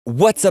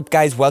What's up,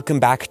 guys? Welcome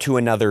back to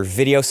another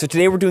video. So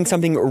today we're doing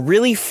something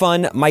really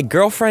fun. My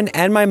girlfriend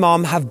and my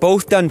mom have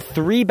both done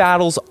 3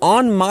 battles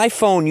on my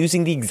phone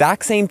using the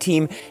exact same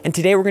team, and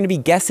today we're going to be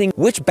guessing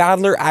which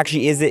battler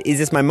actually is it. Is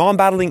this my mom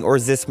battling or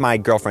is this my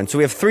girlfriend? So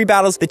we have 3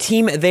 battles. The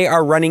team they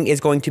are running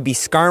is going to be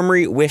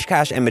Skarmory,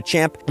 Whiscash, and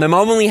Machamp. My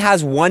mom only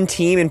has 1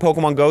 team in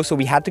Pokemon Go, so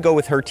we had to go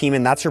with her team,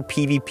 and that's her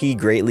PvP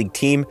Great League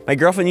team. My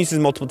girlfriend uses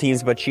multiple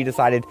teams, but she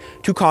decided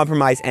to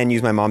compromise and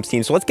use my mom's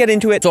team. So let's get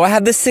into it. So I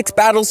have the 6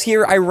 battles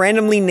here. I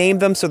randomly named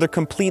them, so they're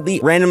completely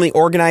randomly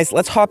organized.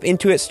 Let's hop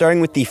into it,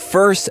 starting with the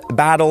first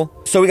battle.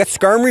 So we got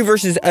Skarmory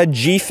versus a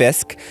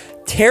G-Fisk.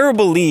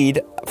 Terrible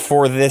lead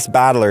for this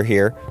battler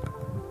here.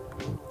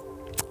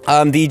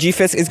 The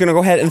G-Fisk is going to go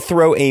ahead and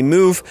throw a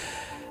move.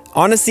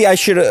 Honestly, I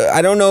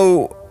don't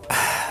know.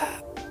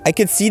 I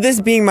could see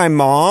this being my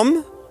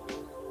mom.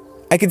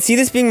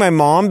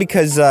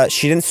 Because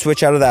she didn't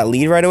switch out of that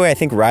lead right away. I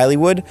think Riley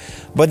would.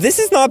 But this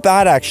is not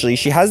bad, actually.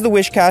 She has the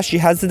Whiscash. She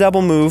has the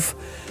double move.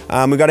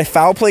 We got a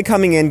foul play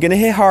coming in. Gonna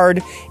hit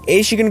hard.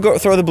 Is she gonna go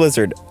throw the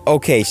Blizzard?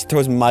 Okay, she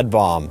throws Mud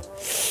Bomb.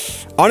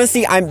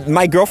 Honestly,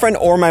 my girlfriend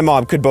or my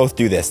mom could both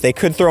do this. They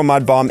could throw a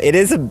Mud Bomb. It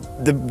is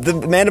the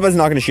Mandibuzz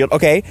not gonna shield.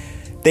 Okay,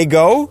 they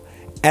go,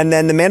 and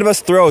then the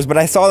Mandibuzz throws, but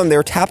I saw them. They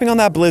were tapping on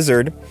that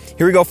Blizzard.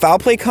 Here we go. Foul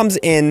play comes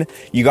in.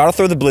 You gotta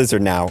throw the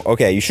Blizzard now.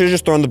 Okay, you should have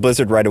just thrown the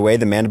Blizzard right away.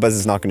 The Mandibuzz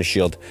is not gonna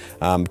shield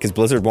because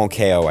Blizzard won't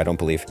KO, I don't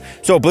believe.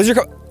 So Blizzard,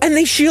 and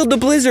they shield the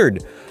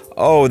Blizzard.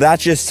 Oh,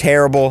 that's just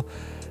terrible.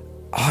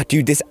 Oh,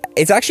 dude,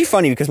 it's actually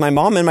funny because my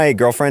mom and my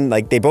girlfriend,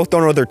 like, they both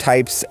don't know their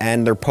types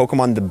and their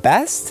Pokemon the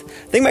best.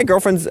 I think my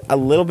girlfriend's a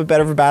little bit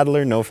better of a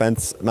battler. No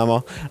offense,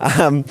 Mama.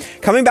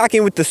 Coming back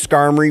in with the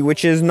Skarmory,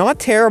 which is not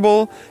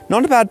terrible.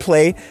 Not a bad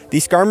play. The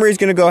Skarmory is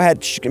going to go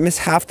ahead. She's going to miss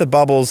half the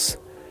bubbles.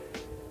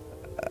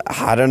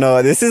 I don't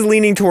know. This is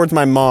leaning towards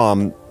my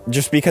mom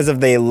just because of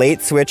the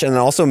late switch and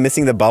then also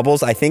missing the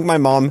bubbles. I think my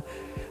mom...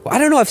 Well, I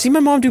don't know. I've seen my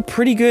mom do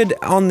pretty good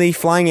on the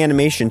flying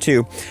animation,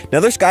 too.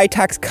 Another Sky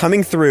Attack's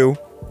coming through.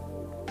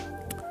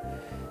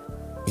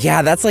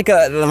 Yeah, that's like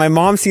my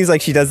mom seems like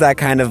she does that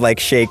kind of like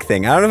shake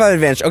thing. I don't know if I have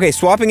advantage. Okay,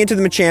 swapping into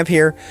the Machamp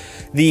here.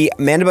 The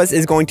Mandibuzz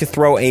is going to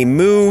throw a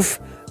move,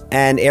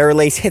 and Air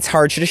Lace hits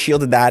hard. Should have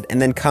shielded that,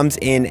 and then comes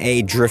in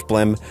a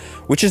Drifblim,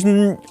 which is,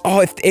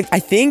 I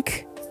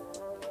think,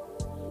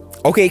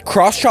 okay,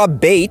 Cross Chop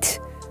Bait.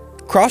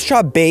 Cross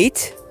Chop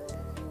Bait.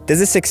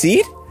 Does it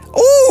succeed?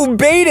 Oh,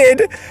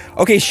 baited.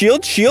 Okay,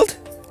 shield,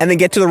 and then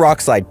get to the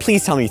Rock Slide.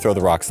 Please tell me you throw the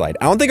Rock Slide.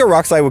 I don't think a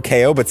Rock Slide would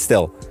KO, but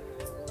still,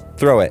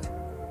 throw it.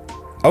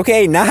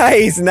 Okay,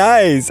 nice.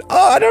 Oh,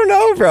 I don't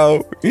know,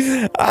 bro.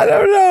 I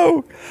don't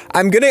know.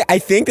 I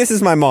think this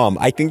is my mom.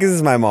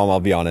 I'll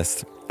be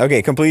honest.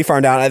 Okay, completely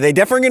farmed down. They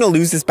definitely going to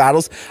lose this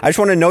battles. I just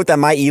want to note that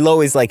my elo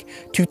is like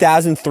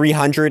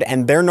 2,300,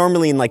 and they're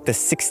normally in like the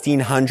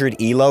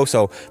 1,600 elo,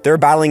 so they're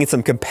battling in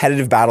some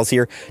competitive battles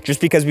here,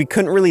 just because we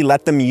couldn't really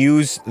let them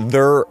use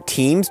their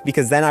teams,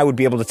 because then I would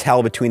be able to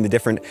tell between the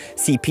different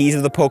CPs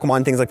of the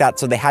Pokemon, things like that,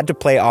 so they had to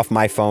play off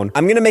my phone.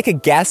 I'm going to make a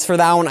guess for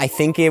that one. I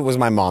think it was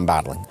my mom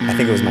battling.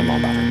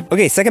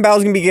 Okay, second battle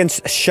is going to be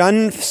against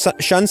Shun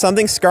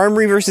something,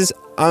 Skarmory versus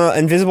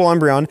Invisible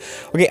Umbreon.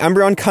 Okay,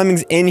 Umbreon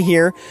comes in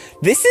here.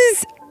 This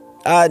is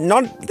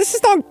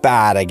not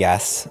bad, I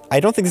guess. I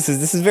don't think this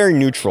is very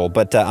neutral,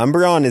 but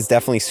Umbreon is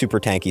definitely super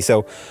tanky.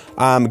 So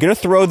I'm gonna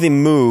throw the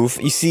move.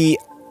 You see,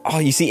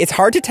 it's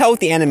hard to tell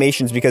with the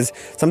animations because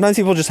sometimes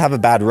people just have a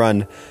bad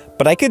run.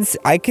 But I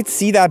could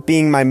see that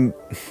being my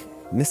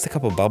missed a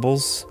couple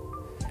bubbles.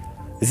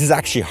 This is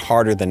actually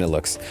harder than it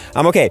looks.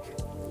 Okay.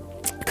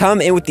 Come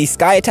in with the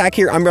Sky Attack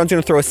here. Umbreon's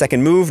going to throw a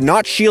second move.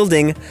 Not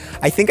shielding.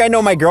 I think I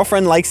know my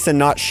girlfriend likes to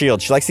not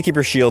shield. She likes to keep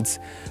her shields.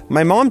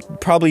 My mom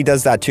probably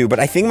does that too, but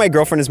I think my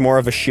girlfriend is more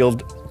of a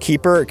shield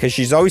keeper because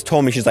she's always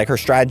told me, she's like, her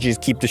strategy is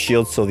keep the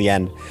shields till the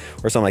end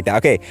or something like that.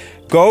 Okay,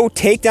 go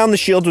take down the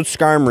shields with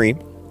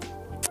Skarmory.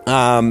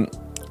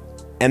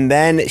 And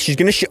then she's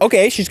going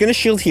to... she's going to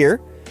shield here.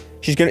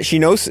 She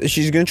knows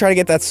she's going to try to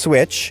get that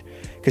switch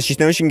because she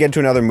knows she can get to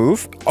another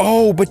move.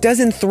 Oh, but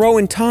doesn't throw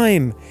in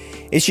time.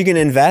 Is she going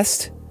to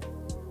invest?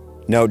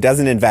 No,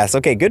 doesn't invest.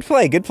 Okay, good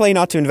play. Good play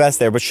not to invest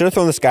there, but should have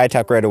thrown the Sky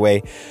Attack right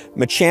away.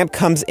 Machamp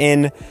comes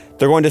in.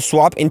 They're going to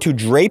swap into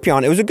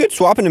Drapion. It was a good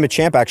swap into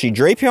Machamp, actually.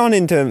 Drapion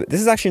into...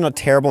 This is actually not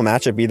a terrible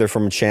matchup either for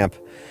Machamp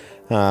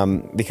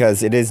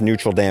because it is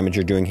neutral damage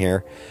you're doing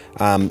here.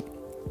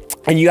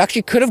 And you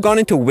actually could have gone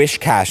into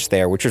Whiscash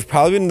there, which was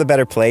probably been the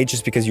better play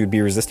just because you'd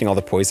be resisting all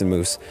the poison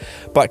moves.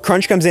 But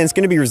Crunch comes in. It's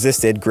going to be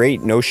resisted.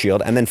 Great, no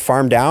shield. And then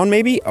farm down,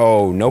 maybe?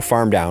 Oh, no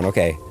farm down.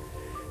 Okay.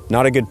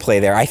 Not a good play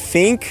there. I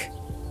think...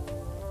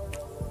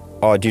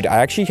 Oh, dude, I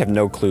actually have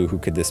no clue who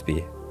could this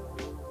be.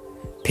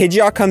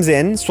 Pidgeot comes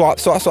in. Swap.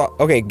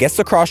 Okay, gets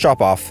the Cross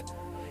Chop off.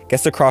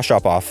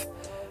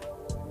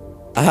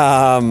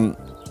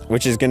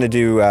 Which is going to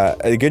do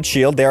a good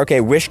shield there. Okay,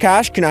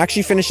 Whiscash can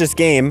actually finish this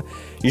game.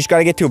 You just got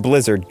to get to a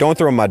Blizzard. Don't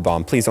throw a Mud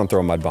Bomb. Please don't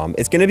throw a Mud Bomb.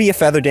 It's going to be a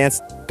Feather Dance.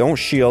 Don't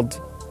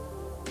shield.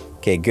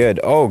 Okay, good.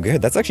 Oh,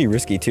 good. That's actually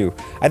risky, too.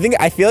 I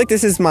feel like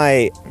this is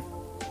my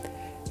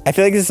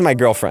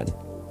girlfriend.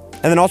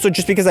 And then also,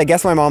 just because I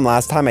guessed my mom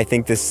last time, I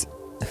think this...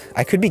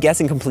 I could be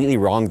guessing completely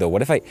wrong, though.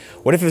 What if it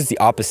was the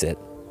opposite?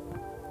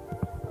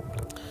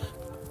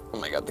 Oh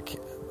my god,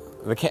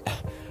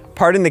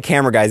 pardon the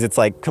camera, guys. It's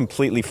like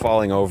completely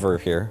falling over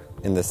here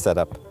in this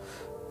setup.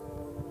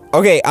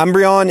 Okay,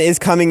 Umbreon is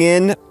coming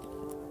in.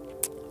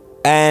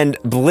 And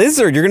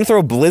Blizzard. You're going to throw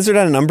a Blizzard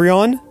at an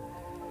Umbreon?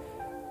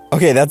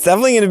 Okay, that's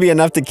definitely going to be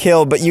enough to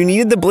kill, but you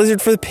needed the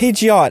Blizzard for the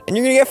Pidgeot, and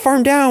you're going to get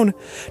farmed down.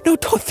 No,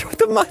 don't throw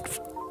the mud.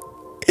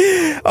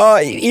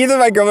 Either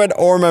my girlfriend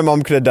or my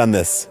mom could have done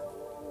this.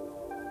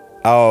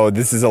 Oh,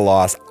 this is a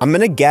loss. I'm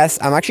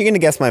actually going to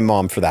guess my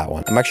mom for that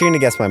one. I'm actually going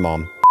to guess my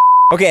mom.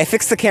 Okay, I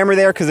fixed the camera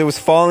there because it was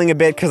falling a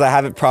bit because I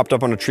have it propped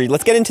up on a tree.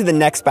 Let's get into the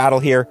next battle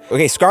here.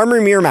 Okay,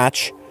 Skarmory Mirror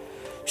Match.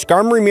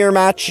 Skarmory Mirror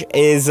Match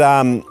is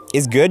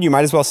good. You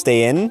might as well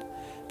stay in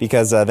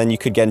because then you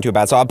could get into a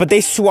bad spot. But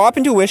they swap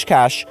into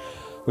Whiscash,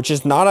 which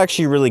is not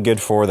actually really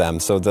good for them.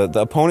 So the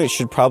opponent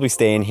should probably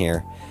stay in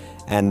here.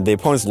 And the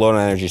opponent's low on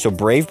energy. So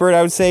Brave Bird,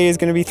 I would say, is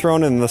going to be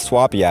thrown in the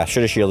swap. Yeah,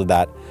 should have shielded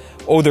that.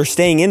 Oh, they're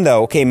staying in,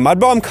 though. Okay, Mud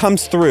Bomb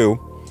comes through,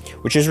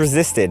 which is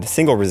resisted.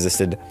 Single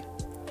resisted.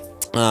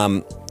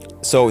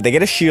 So they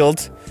get a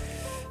shield.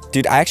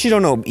 Dude, I actually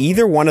don't know.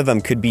 Either one of them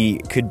could be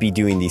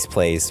doing these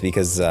plays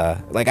because,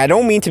 like, I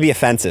don't mean to be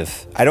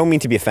offensive.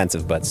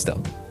 But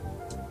still.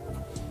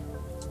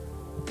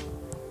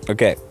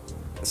 Okay.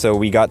 So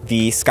we got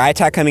the Sky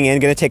Attack coming in.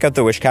 Going to take out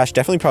the Whiscash.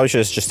 Definitely probably should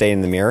have just stayed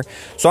in the mirror.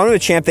 So I'm going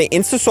to Champ. They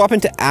insta-swap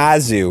into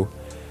Azu,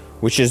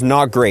 which is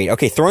not great.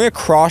 Okay, throwing a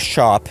Cross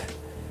Chop.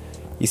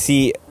 You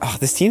see,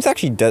 this team's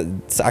actually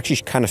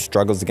kind of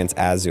struggles against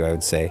Azu, I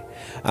would say.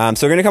 So we're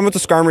going to come with the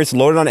Skarmory. It's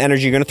loaded on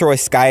energy. You're going to throw a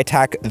Sky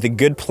Attack. The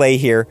good play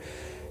here.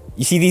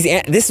 You see,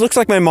 this looks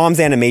like my mom's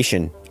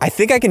animation. I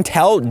think I can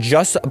tell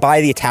just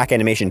by the attack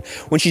animation.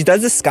 When she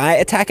does the Sky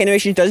Attack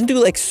animation, she doesn't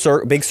do like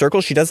big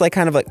circles. She does like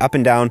kind of like up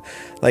and down.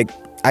 Like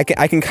I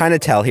can kind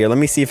of tell here. Let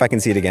me see if I can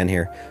see it again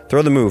here.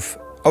 Throw the move.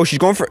 Oh, she's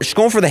going for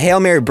the Hail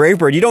Mary Brave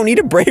Bird. You don't need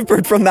a Brave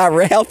Bird from that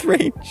health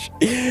range.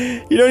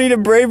 You don't need a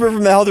Brave Bird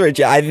from the health range.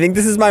 Yeah, I think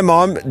this is my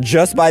mom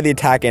just by the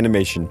attack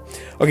animation.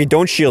 Okay,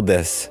 don't shield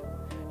this.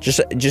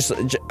 Just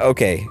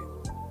okay.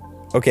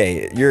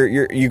 Okay,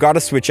 you got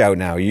to switch out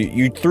now.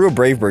 You threw a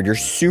Brave Bird. You're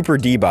super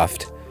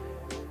debuffed.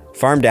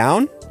 Farm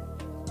down?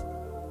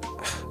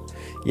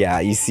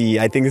 Yeah, you see,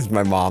 I think this is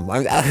my mom.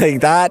 Like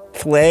that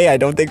play, I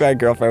don't think my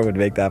girlfriend would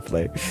make that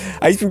play.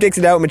 Ice Beam takes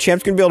it out.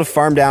 Machamp's going to be able to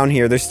farm down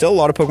here. There's still a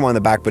lot of Pokemon in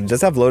the back, but it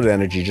does have loaded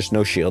energy, just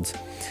no shields.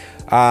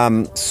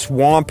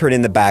 Swampert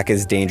in the back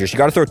is dangerous. You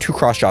got to throw 2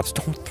 Cross Chops.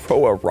 Don't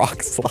throw a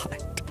Rock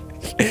Slide.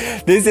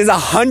 This is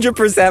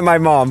 100% my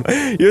mom.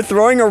 You're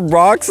throwing a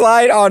Rock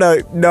Slide on a...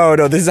 No,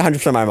 this is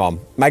 100% my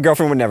mom. My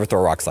girlfriend would never throw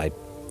a Rock Slide.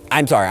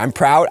 I'm sorry. I'm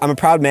proud. I'm a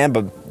proud man,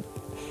 but...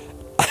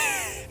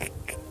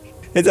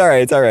 It's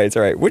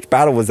alright. Which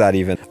battle was that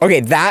even? Okay,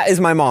 that is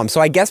my mom. So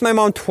I guessed my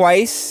mom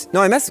twice. No,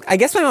 I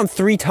guessed my mom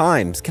 3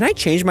 times. Can I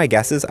change my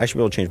guesses? I should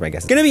be able to change my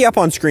guesses. It's gonna be up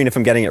on screen if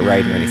I'm getting it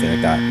right or anything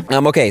like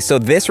that. Okay, so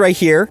this right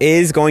here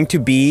is going to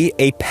be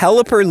a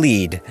Pelipper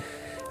lead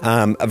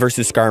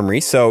versus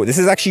Skarmory. So this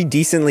is actually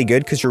decently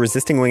good because you're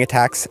resisting wing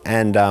attacks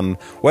and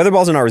Weather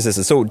Balls are not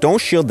resisted. So don't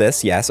shield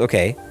this. Yes,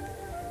 okay.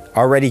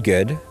 Already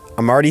good.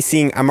 I'm already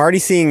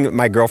seeing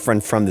my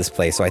girlfriend from this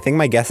play. So I think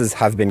my guesses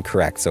have been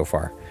correct so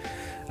far.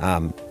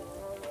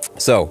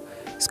 So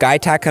Sky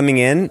Attack coming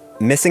in,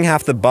 missing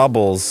half the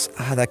bubbles.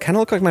 That kind of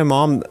looked like my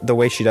mom, the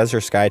way she does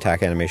her Sky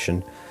Attack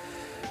animation.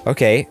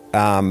 Okay,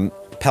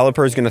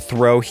 Pelipper is going to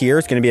throw here.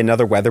 It's going to be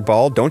another Weather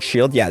Ball. Don't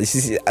shield. Yeah, this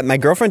is, my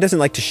girlfriend doesn't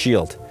like to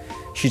shield.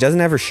 She doesn't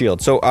have her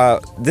shield. So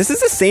this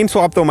is the same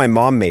swap though my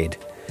mom made.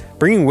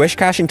 Bringing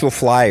Whiscash into a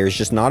Flyer is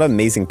just not an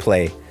amazing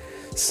play.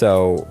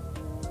 So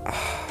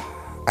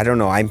I don't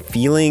know. I'm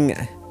feeling...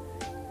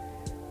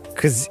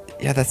 Because,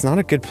 yeah, that's not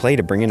a good play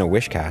to bring in a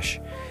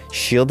Whiscash.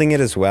 Shielding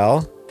it as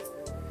well.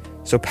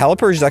 So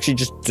Pelipper is actually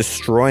just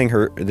destroying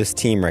this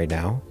team right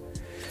now.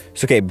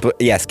 So okay,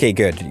 yes, okay,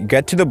 good. You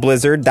get to the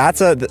Blizzard.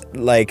 That's a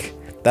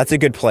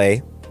good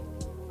play.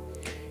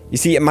 You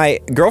see, my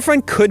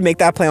girlfriend could make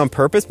that play on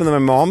purpose, but then my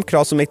mom could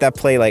also make that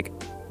play like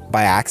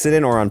by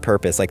accident or on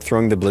purpose, like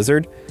throwing the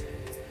Blizzard.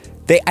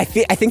 I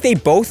think they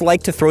both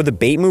like to throw the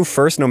bait move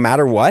first, no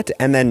matter what,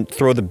 and then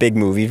throw the big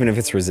move, even if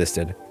it's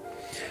resisted.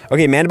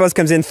 Okay, Mandibuzz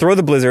comes in, throw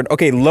the Blizzard.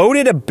 Okay,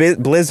 loaded a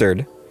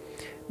Blizzard.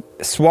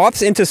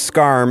 Swaps into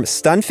Skarm.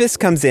 Stunfisk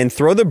comes in,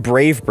 throw the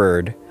Brave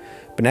Bird.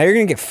 But now you're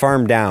going to get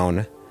farmed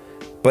down.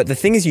 But the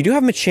thing is, you do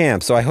have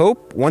Machamp, so I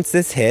hope once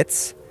this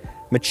hits,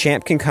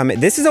 Machamp can come in.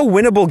 This is a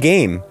winnable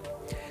game.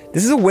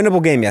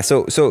 Yeah.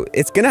 So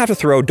it's going to have to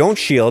throw, don't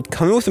shield,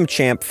 come in with some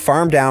Machamp,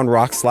 farm down,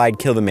 Rock Slide,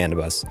 kill the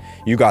Mandibuzz.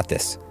 You got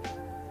this.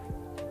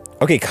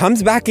 Okay,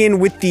 comes back in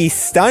with the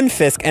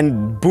Stunfisk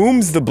and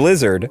booms the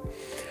Blizzard.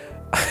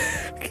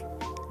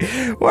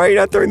 Why are you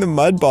not throwing the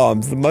Mud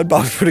Bombs? The Mud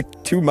Bombs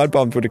two Mud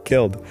Bombs would have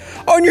killed.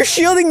 Oh, and you're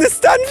shielding the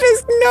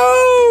Stunfisk?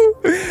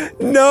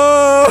 No!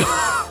 No!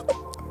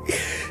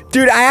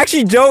 Dude, I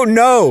actually don't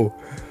know.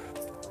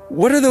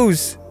 What are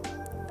those?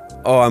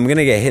 Oh, I'm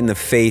gonna get hit in the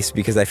face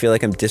because I feel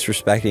like I'm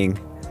disrespecting.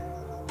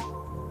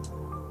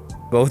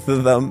 Both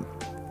of them.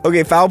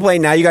 Okay, foul play.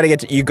 Now you gotta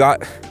get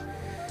to,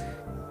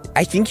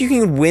 I think you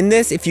can win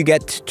this if you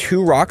get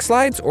 2 rock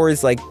slides, or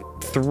is like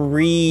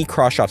 3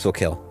 cross shots will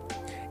kill.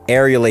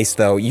 Aerial ace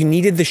though. You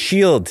needed the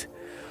shield.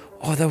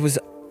 Oh, that was...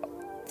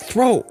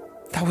 Throw.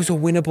 That was a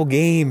winnable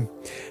game.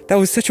 That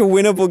was such a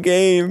winnable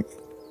game.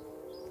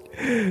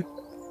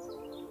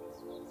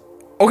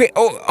 Okay.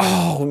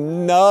 Oh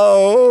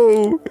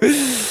no.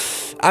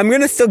 I'm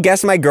gonna still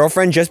guess my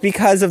girlfriend just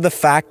because of the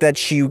fact that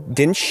she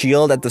didn't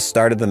shield at the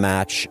start of the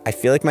match. I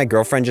feel like my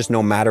girlfriend just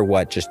no matter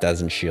what just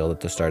doesn't shield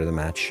at the start of the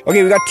match.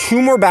 Okay, we got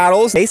 2 more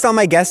battles. Based on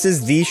my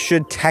guesses, these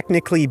should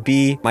technically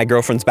be my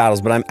girlfriend's battles,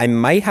 but I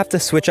might have to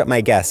switch up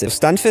my guess. If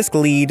Stunfisk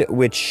lead,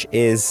 which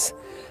is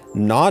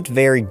not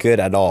very good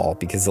at all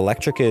because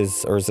electric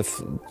is, or is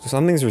if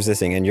something's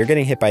resisting and you're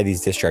getting hit by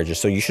these discharges,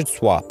 so you should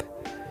swap.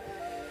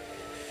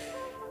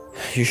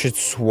 You should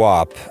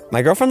swap.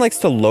 My girlfriend likes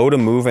to load a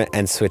move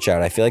and switch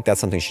out. I feel like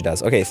that's something she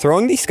does. Okay,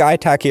 throwing the sky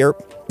attack here.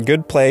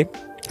 Good play.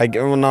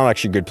 Well, not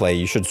actually good play.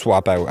 You should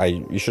swap out.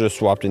 You should have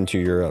swapped into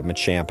your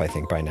Machamp, I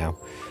think, by now.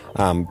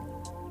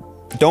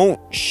 Don't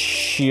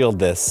shield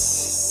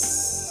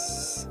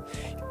this.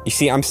 You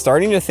see, I'm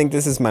starting to think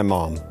this is my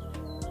mom.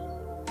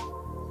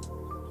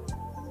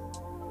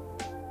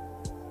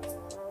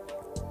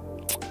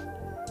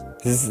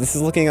 This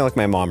is looking like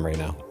my mom right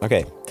now.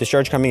 Okay,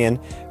 discharge coming in.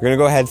 We're gonna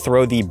go ahead,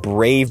 throw the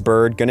Brave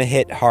Bird. Gonna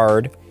hit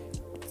hard.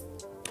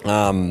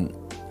 Well,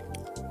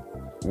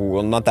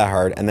 not that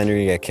hard. And then you're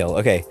gonna get killed.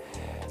 Okay,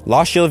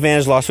 lost shield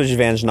advantage, lost switch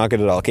advantage. Not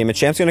good at all. Okay,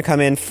 Machamp's gonna come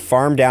in,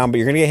 farm down, but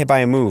you're gonna get hit by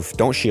a move.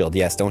 Don't shield.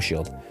 Yes, don't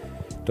shield.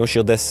 Don't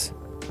shield this.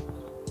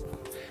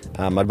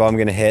 Mudbomb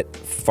gonna hit,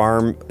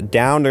 farm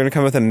down. They're gonna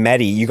come with a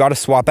Medi. You gotta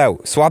swap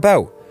out. Swap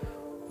out.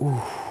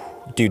 Ooh.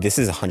 Dude, this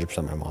is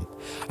 100% my mom.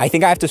 I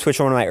think I have to switch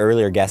one of my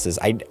earlier guesses.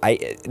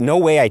 No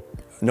way I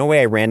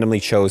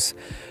randomly chose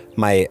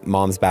my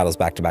mom's battles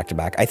back to back to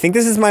back. I think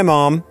this is my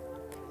mom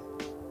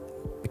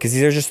because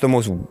these are just the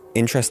most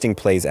interesting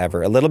plays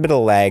ever. A little bit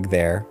of lag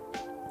there.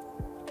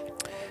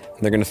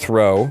 And they're gonna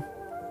throw.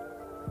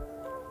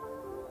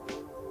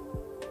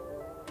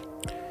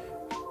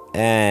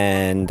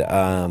 And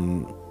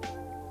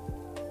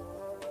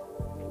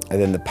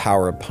then the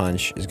power of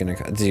punch is gonna,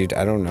 dude,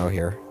 I don't know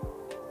here.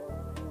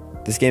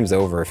 This game's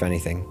over, if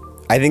anything.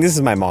 I think this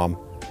is my mom.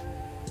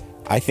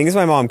 I think it's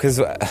my mom, because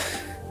I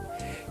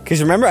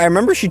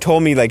remember she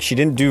told me, like, she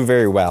didn't do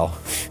very well.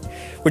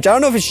 Which I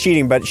don't know if it's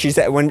cheating, but she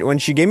said, when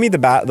she gave me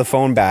the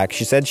phone back,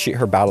 she said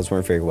her battles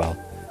weren't very well.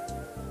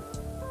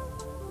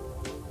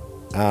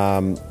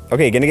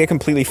 Okay, gonna get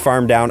completely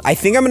farmed down. I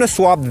think I'm gonna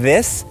swap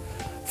this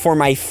for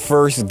my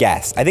first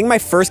guess. I think my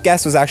first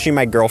guess was actually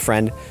my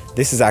girlfriend.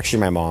 This is actually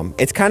my mom.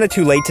 It's kind of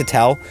too late to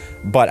tell,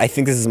 but I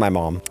think this is my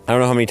mom. I don't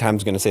know how many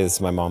times I'm gonna say this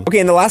is my mom. Okay,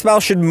 and the last battle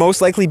should most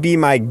likely be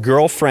my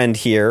girlfriend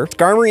here.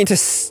 Skarmory into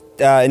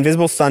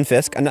Invisible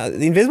Stunfisk. And,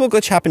 the Invisible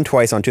glitch happened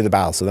twice on 2 of the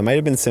battles, so there might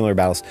have been similar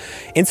battles.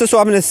 Insta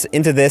swapping this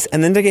into this,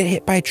 and then to get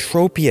hit by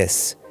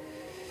Tropius.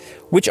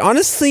 Which,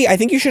 honestly, I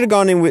think you should have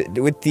gone in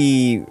with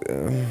the...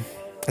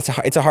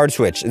 It's a hard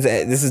switch.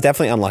 This is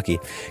definitely unlucky.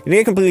 Gonna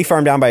get completely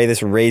farmed down by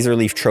this Razor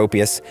Leaf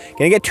Tropius.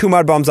 Gonna get 2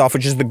 Mud Bombs off,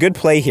 which is the good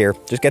play here.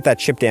 Just get that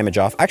chip damage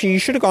off. Actually, you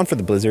should have gone for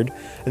the Blizzard.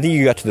 I think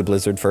you got to the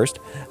Blizzard first.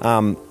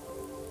 And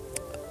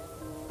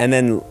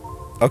then,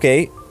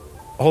 okay,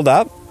 hold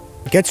up.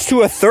 Gets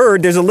to a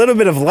 3rd. There's a little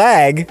bit of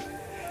lag.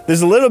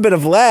 There's a little bit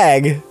of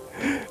lag.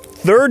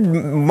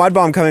 3rd Mud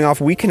Bomb coming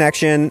off. Weak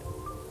connection.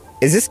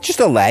 Is this just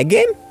a lag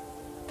game?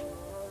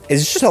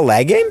 Is this just a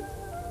lag game?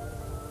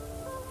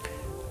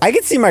 I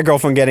could see my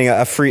girlfriend getting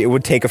a free, it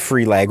would take a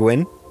free lag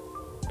win.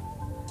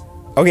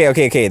 Okay.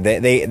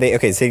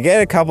 Okay, so you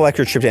get a couple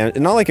extra chip damage.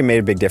 Not like it made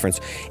a big difference.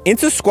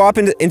 Swap.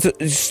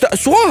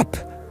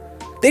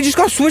 They just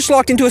got switch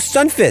locked into a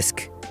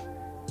Stunfisk.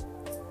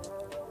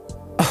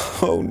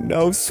 Oh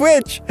no,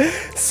 switch.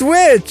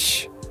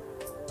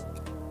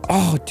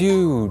 Oh,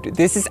 dude,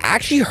 this is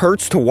actually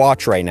hurts to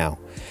watch right now.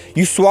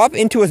 You swap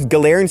into a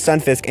Galarian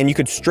Stunfisk and you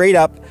could straight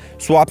up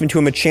swap into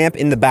a Machamp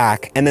in the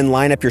back and then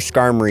line up your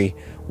Skarmory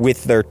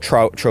with their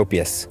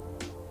Tropius.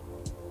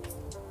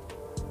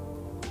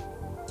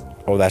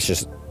 Oh, that's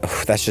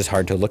just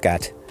hard to look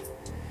at.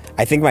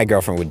 I think my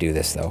girlfriend would do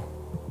this, though.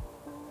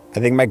 I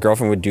think my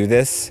girlfriend would do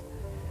this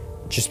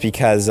just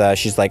because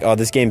she's like, oh,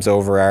 this game's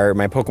over.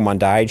 My Pokemon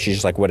died. She's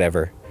just like,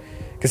 whatever.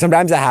 Because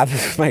sometimes that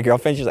happens with my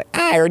girlfriend. She's like,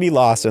 I already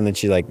lost. And then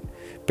she, like,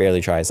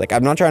 barely tries. Like,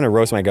 I'm not trying to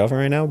roast my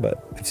girlfriend right now,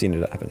 but I've seen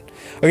it happen.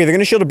 Okay, they're going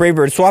to shield a Brave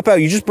Bird. Swap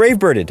out. You just Brave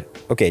Birded.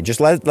 Okay,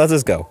 just let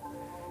us go.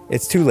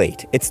 It's too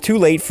late. It's too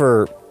late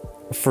for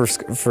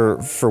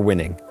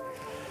winning.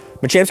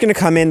 Machamp's gonna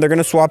come in. They're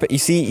gonna swap it. You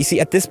see.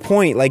 At this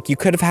point, like, you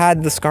could have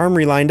had the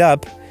Skarmory lined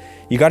up.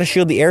 You got to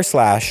shield the Air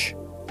Slash.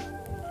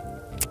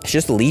 It's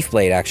just a Leaf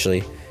Blade,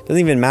 actually. Doesn't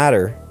even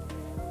matter.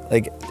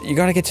 Like, you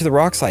got to get to the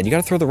Rock Slide. You got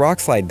to throw the Rock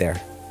Slide there.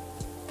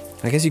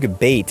 I guess you could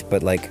bait,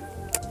 but like,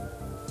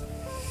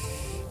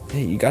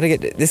 you got to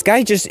get this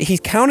guy. He's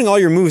counting all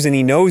your moves, and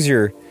he knows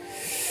you're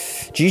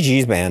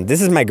GG's, man.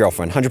 This is my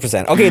girlfriend,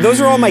 100%. Okay,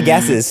 those are all my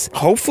guesses.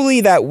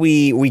 Hopefully that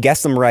we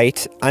guessed them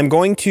right. I'm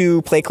going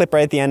to play a clip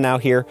right at the end now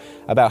here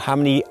about how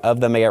many of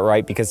them I get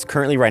right, because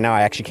currently right now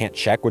I actually can't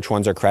check which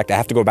ones are correct. I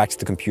have to go back to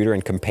the computer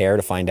and compare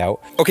to find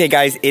out. Okay,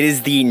 guys, it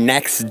is the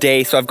next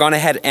day, so I've gone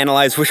ahead and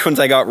analyzed which ones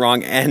I got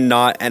wrong and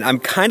not, and I'm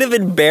kind of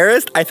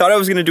embarrassed. I thought I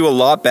was gonna do a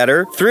lot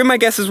better. 3 of my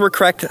guesses were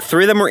correct,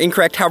 3 of them were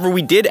incorrect. However,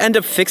 we did end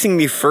up fixing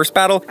the first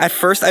battle. At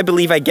first, I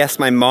believe I guessed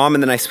my mom,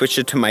 and then I switched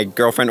it to my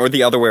girlfriend, or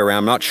the other way around,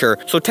 I'm not sure.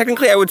 So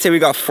technically, I would say we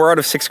got 4 out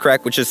of 6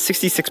 correct, which is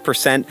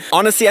 66%.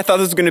 Honestly, I thought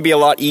this was gonna be a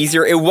lot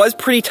easier. It was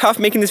pretty tough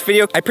making this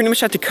video. I pretty much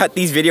had to cut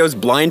these videos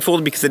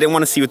blindfolded because I didn't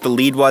want to see what the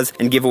lead was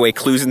and give away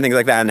clues and things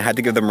like that, and I had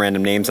to give them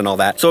random names and all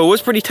that. So it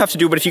was pretty tough to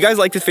do, but if you guys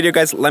like this video,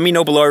 guys, let me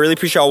know below. I really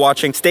appreciate y'all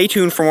watching. Stay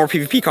tuned for more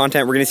PvP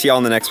content. We're gonna see y'all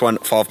in the next one.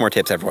 Follow for more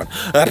tips, everyone.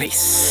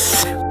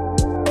 Peace.